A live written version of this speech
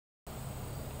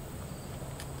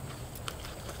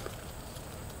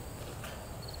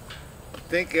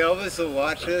Think Elvis will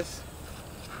watch this?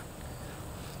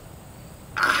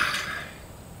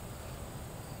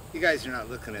 You guys are not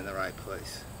looking in the right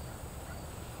place.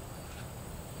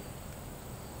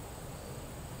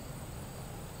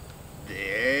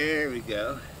 There we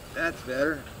go. That's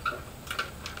better.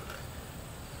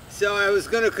 So I was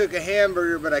going to cook a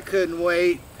hamburger, but I couldn't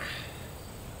wait.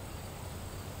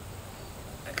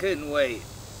 I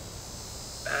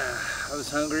was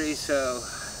hungry, so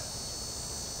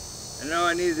I know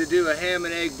I needed to do a ham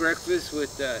and egg breakfast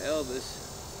with Elvis.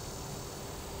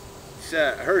 It's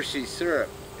Hershey syrup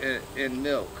in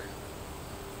milk.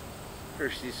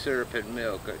 Hershey syrup and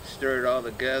milk. I stir it all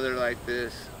together like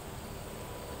this.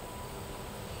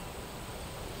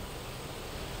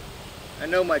 I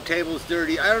know my table's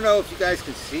dirty. I don't know if you guys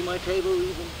can see my table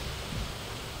even.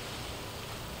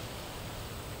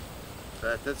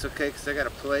 But that's okay because I got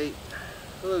a plate.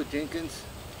 Hello, Jenkins.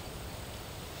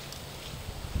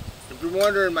 If you're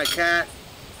wondering, my cat,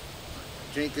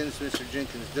 Jenkins, Mr.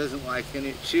 Jenkins, doesn't like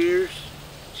any. Cheers.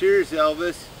 Cheers,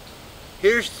 Elvis.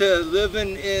 Here's to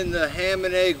living in the ham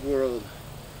and egg world.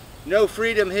 No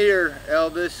freedom here,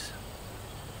 Elvis.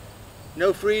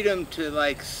 No freedom to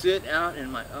like sit out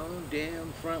in my own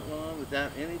damn front lawn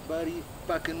without anybody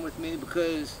fucking with me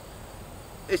because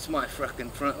it's my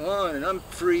fucking front lawn and I'm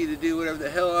free to do whatever the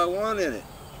hell I want in it.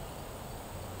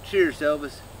 Cheers,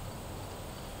 Elvis.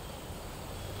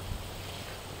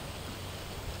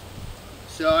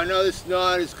 So I know this is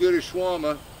not as good as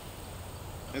shawarma.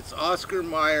 It's Oscar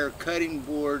Mayer cutting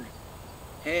board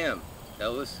ham.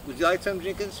 Elvis, would you like some,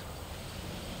 Jenkins?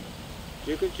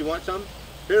 Jenkins, you want some?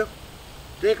 Here.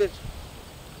 Jenkins.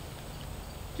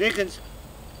 Jenkins.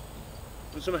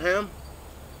 Want some ham?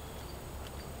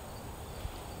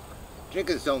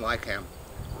 Jenkins don't like ham.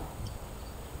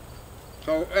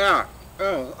 So yeah.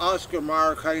 Oh, Oscar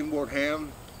Mayer cutting board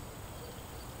ham.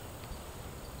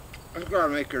 That's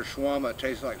gotta make your shawarma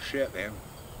taste like shit, man.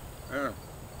 Yeah.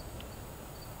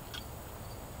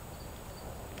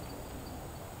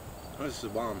 This is a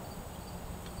bomb.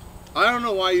 I don't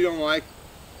know why you don't like,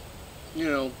 you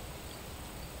know,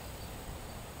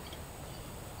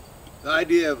 the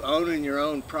idea of owning your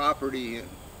own property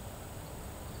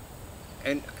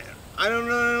and I don't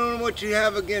know what you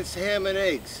have against ham and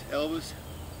eggs, Elvis.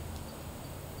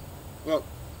 Well,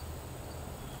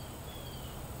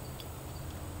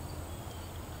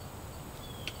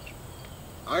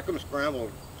 I like them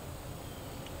scrambled.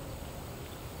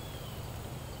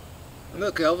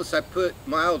 Look, Elvis, I put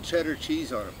mild cheddar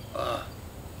cheese on them. Ugh.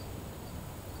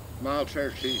 Mild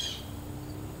cheddar cheese.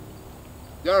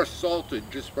 They're salted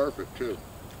just perfect, too.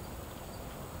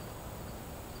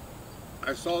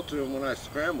 I salted them when I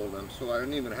scrambled them, so I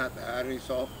didn't even have to add any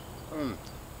salt.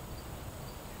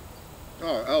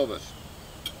 Oh, Elvis.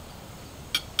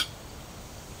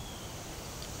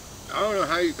 I don't know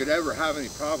how you could ever have any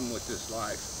problem with this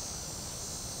life.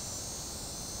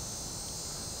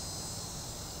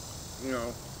 You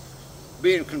know,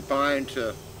 being confined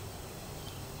to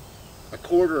a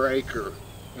quarter acre,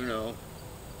 you know,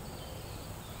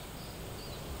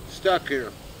 stuck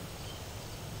here.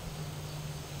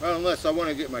 Well, unless I want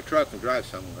to get my truck and drive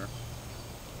somewhere.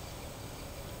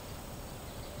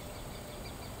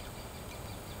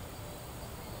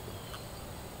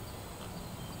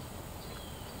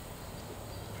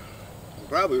 You're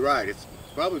probably right. It's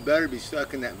probably better to be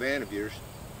stuck in that van of yours.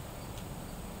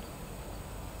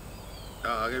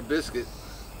 Oh, I got a biscuit.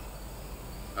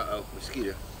 Uh-oh,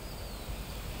 mosquito.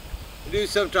 I do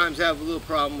sometimes have a little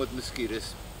problem with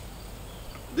mosquitoes.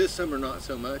 This summer, not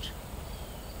so much.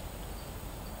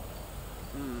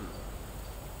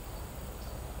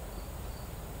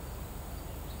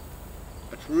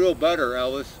 That's real butter,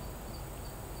 Elvis.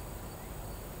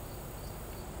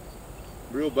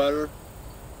 Real butter.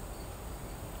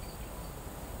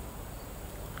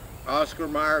 Oscar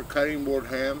Mayer cutting board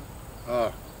ham.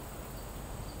 Oh.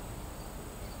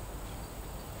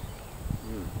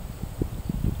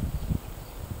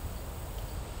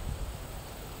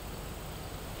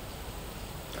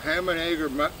 Ham and egg or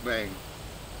mukbang.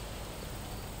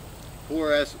 Poor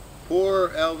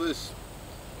Elvis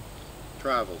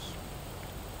travels.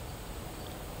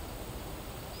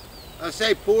 I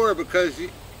say poor because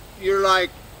you're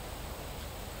like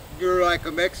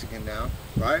a Mexican now,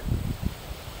 right?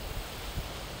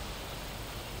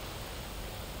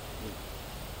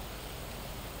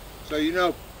 So you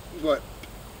know what?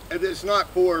 It's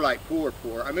not poor like poor.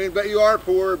 I mean, but you are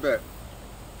poor, but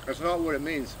that's not what it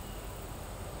means.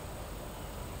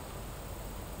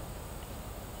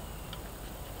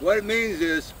 What it means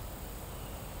is,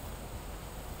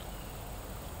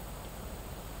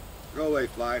 go away,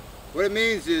 fly. What it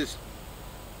means is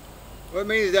What it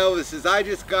means, Elvis, is I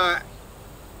just got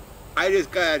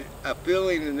a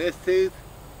filling in this tooth,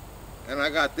 and I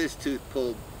got this tooth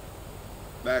pulled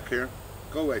back here.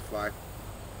 Go away, fly.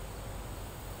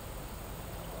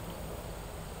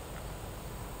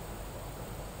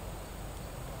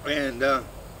 And now,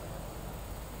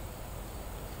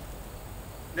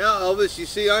 Elvis, you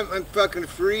see, I'm fucking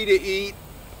free to eat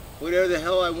whatever the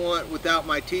hell I want without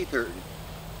my teeth hurting.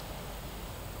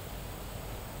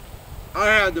 I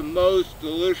had the most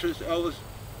delicious, Elvis.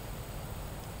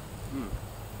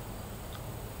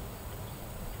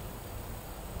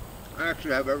 I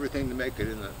actually have everything to make it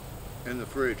in the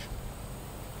fridge.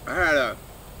 I had a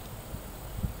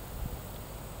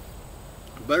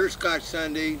butterscotch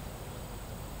sundae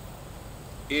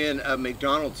in a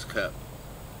McDonald's cup,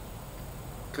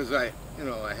 because I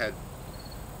had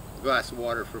a glass of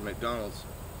water for McDonald's,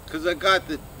 because I got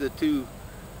the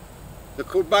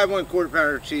buy one quarter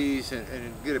pounder cheese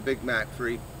and get a Big Mac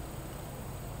free.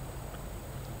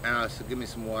 And I said, give me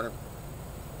some water.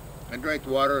 I drank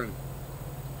the water and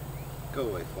go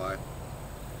away, fly.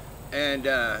 And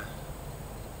yeah,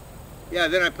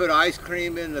 then I put ice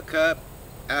cream in the cup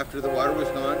after the water was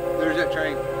gone. There's that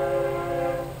train.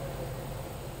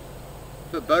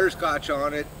 Put butterscotch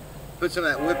on it. Put some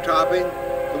of that whipped topping,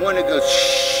 the one that goes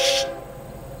shh.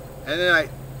 And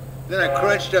then I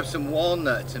crunched up some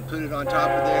walnuts and put it on top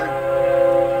of there.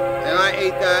 And I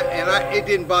ate that, and it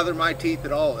didn't bother my teeth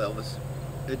at all, Elvis.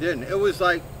 It didn't. It was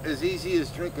like as easy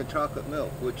as drinking chocolate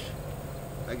milk, which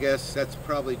I guess that's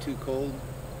probably too cold.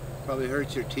 Probably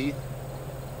hurts your teeth.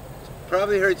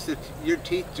 Probably hurts your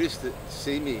teeth just to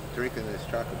see me drinking this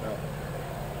chocolate milk.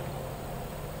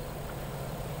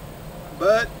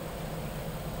 But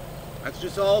that's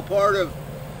just all part of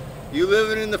you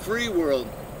living in the free world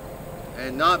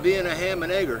and not being a ham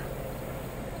and egger.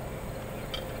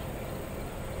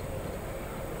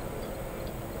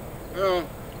 You know,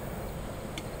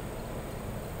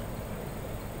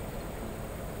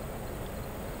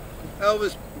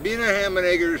 Elvis, being a ham and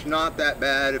egger is not that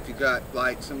bad if you got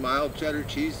like some mild cheddar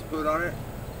cheese to put on it.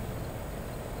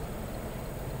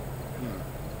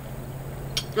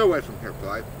 Go away from here,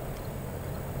 Clyde.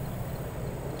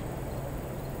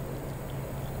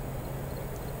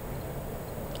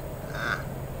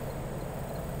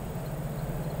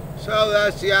 So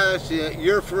that's it.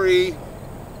 You're free,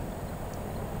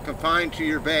 confined to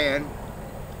your van,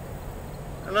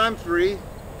 and I'm free,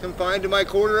 confined to my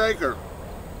quarter acre.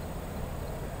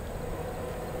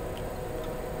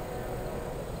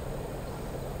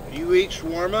 You eat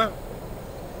shawarma,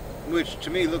 which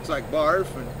to me looks like barf,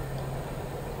 and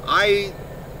I eat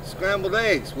scrambled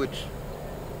eggs, which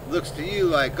looks to you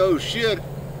like, oh shit,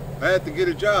 I have to get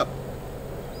a job.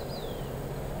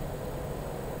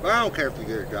 But I don't care if you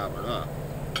get a job or not.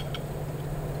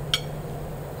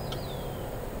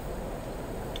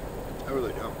 I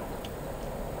really don't.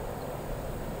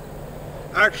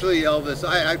 Actually, Elvis,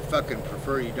 I fucking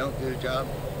prefer you don't get a job.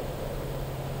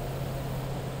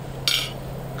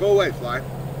 Go away, fly.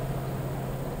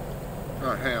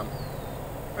 Oh, ham.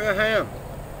 Yeah, ham.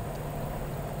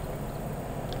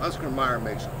 Oscar Mayer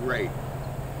makes great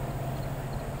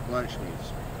lunch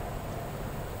meats.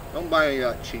 Don't buy any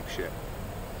cheap shit.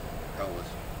 Elvis.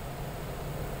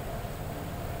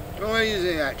 Don't use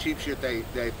any of that cheap shit they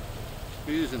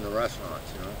use in the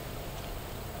restaurants, you know.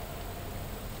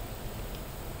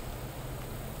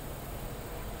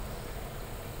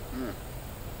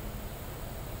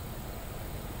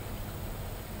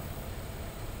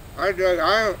 I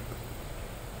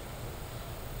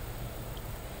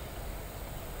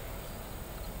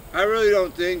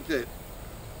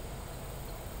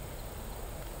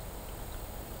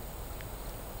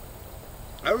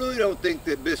really don't think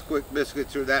that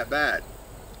biscuits are that bad.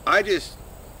 I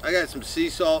got some sea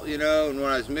salt, you know, and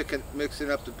when I was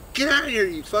mixing up get out of here,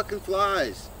 you fucking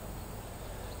flies.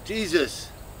 Jesus.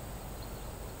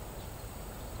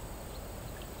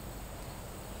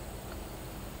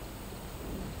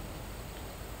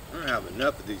 I don't have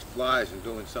enough of these flies and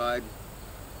go inside.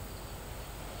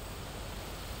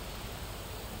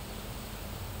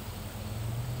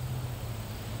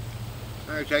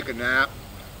 I'm gonna take a nap.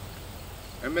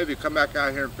 And maybe come back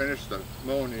out here and finish the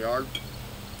mowing the yard.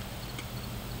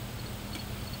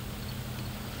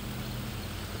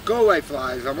 Go away,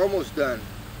 flies. I'm almost done.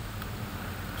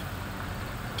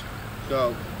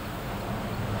 So,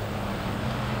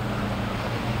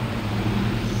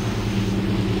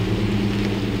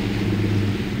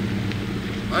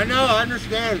 I know, I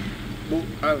understand,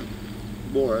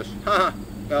 Boris. Haha,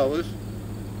 Elvis.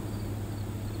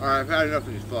 Alright, I've had enough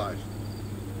of these flies.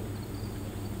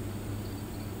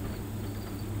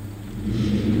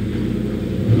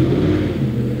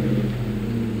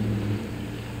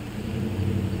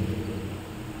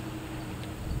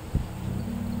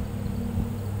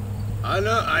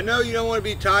 I know you don't want to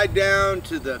be tied down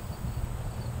to the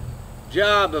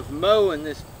job of mowing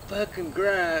this fucking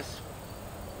grass.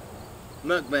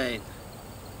 Mukbang.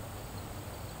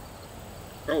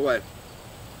 Oh wait.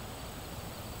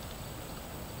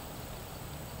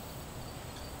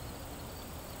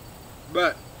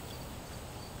 But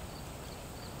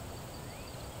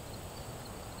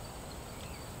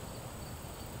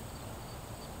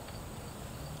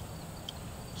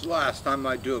it's the last time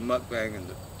I do a mukbang in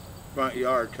the front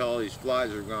yard till all these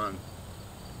flies are gone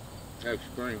next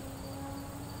spring.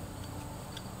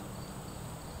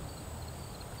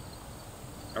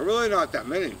 Are really not that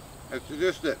many. It's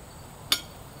just that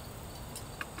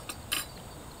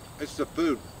it's the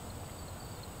food.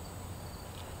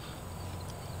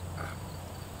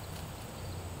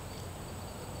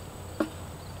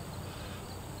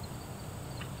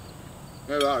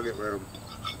 Maybe I'll get rid of them.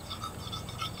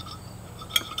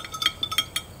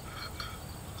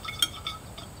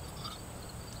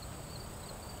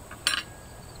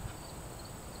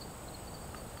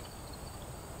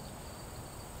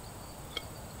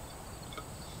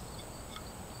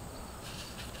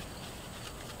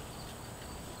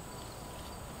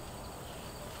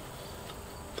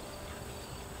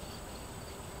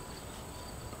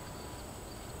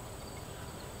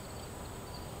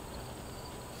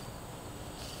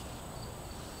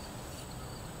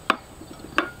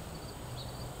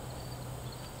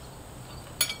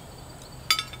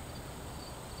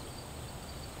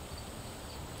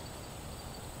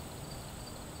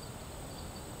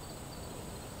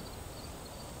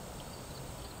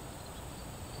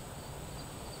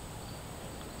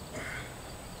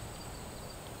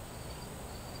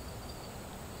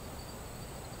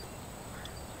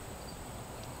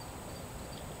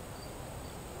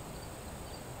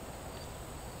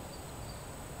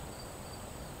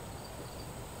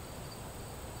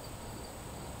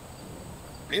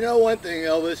 You know one thing,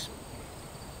 Elvis,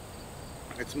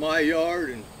 it's my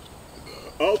yard and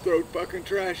I'll throw fucking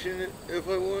trash in it if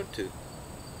I want to.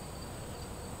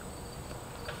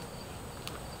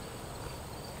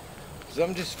 'Cause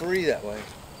I'm just free that way.